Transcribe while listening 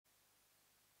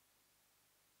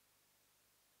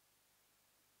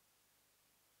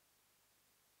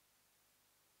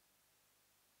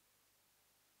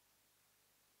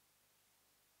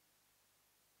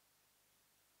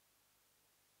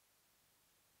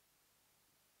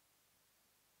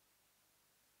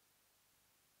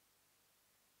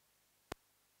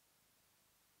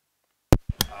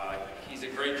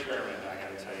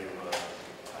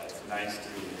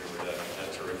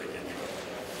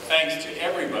thanks to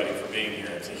everybody for being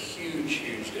here. It's a huge,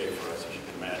 huge day for us, as you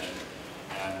can imagine.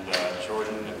 And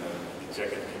Jordan and the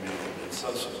executive committee have been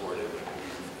so supportive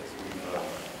as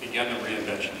we've begun the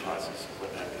reinvention process of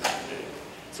what that is today.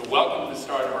 So welcome to the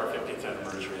start of our 50th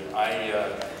anniversary.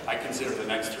 I consider the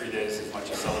next 3 days as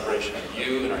much a celebration of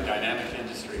you and our dynamic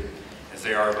industry as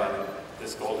they are about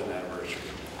this golden anniversary.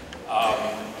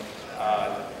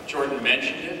 Jordan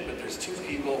mentioned it, but there's two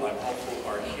people I'm hopeful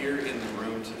are here in the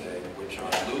room today, which are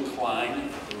Lou Klein,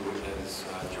 who, as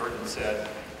Jordan said,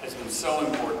 has been so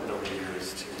important over the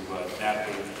years to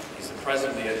NAPI. He's the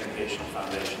president of the Education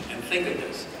Foundation. And think of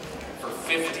this, for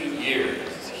 50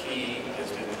 years, he has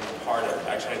been a part of,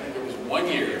 actually I think there was 1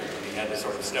 year when he had to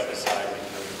sort of step aside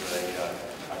because of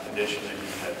a condition that he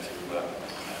had to, a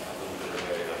little bit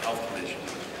of a health condition.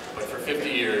 But for 50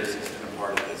 years, he's been a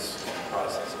part of this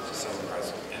process, which is so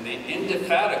impressive. And the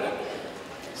indefatigable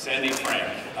Sandy Frank.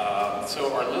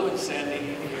 So are Lou and Sandy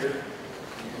here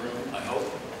in the room, I hope?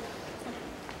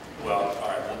 Well, all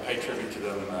right, we'll pay tribute to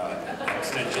them in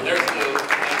extension. There's Lou.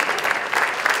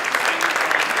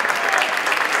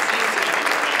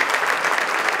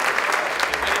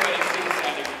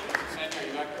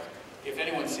 If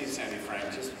anyone sees Sandy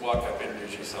Frank, just walk up and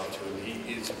introduce yourself to him.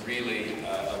 He is really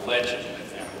a legend,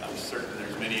 and I'm certain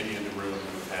there's many of you in the room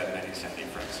who've had many Sandy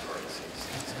Frank stories.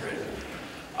 It's great.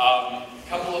 A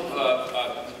couple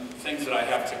of things that I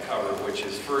have to cover, which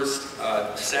is first,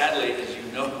 sadly, as you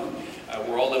know,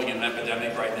 we're all living in an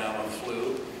epidemic right now of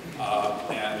flu,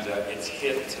 and it's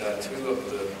hit two of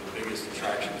the biggest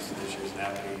attractions of this year's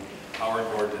NAPI, Howard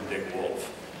Gordon and Dick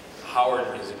Wolf.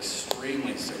 Howard is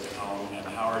extremely sick at home, and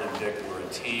Howard and Dick were a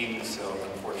team, so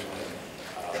unfortunately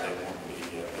they won't be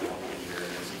here,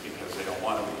 and this is because they don't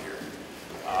want to be here.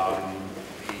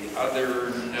 The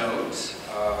other note,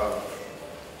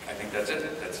 I think that's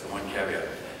it. That's the one caveat.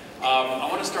 I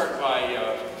want to start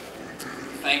by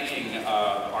thanking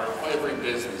our every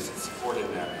business that supported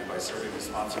NAPI by serving as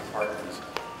sponsored partners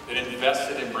that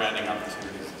invested in branding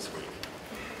opportunities this week.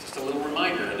 Just a little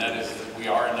reminder, and that is that we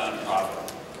are a nonprofit.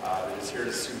 That is here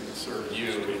to serve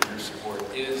you, and your support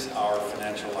is our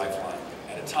financial lifeline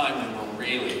at a time when we're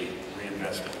really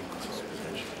reinvesting in this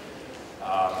organization.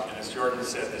 And as Jordan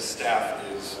said, this staff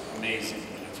is amazing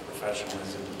in its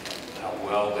professionalism and how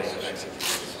well they have executed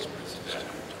this event.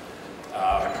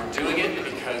 We're doing it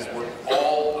because we're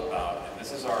all about, and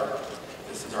this is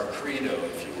our credo,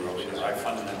 if you will, because I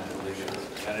fundamentally believe it,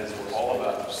 and that is we're all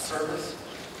about service,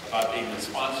 about being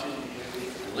responsive to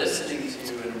you, listening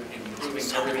to you, and improving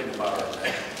everything about our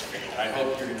event. And I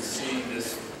hope you're going to see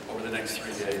this over the next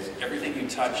 3 days. Everything you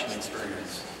touch and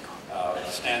experience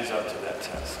stands up to that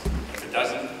test. If it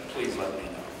doesn't, please let me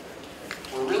know.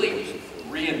 We're really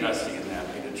reinvesting in that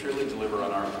to truly deliver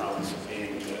on our promise of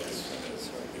being, as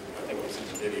I think it was in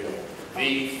the video,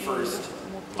 the first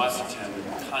must-attend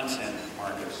content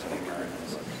market for the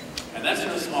Americans. And that's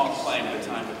no small claim at a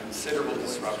time of considerable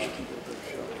disruption.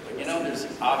 But you know, there's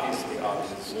obviously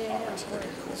obvious opportunity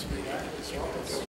in this week.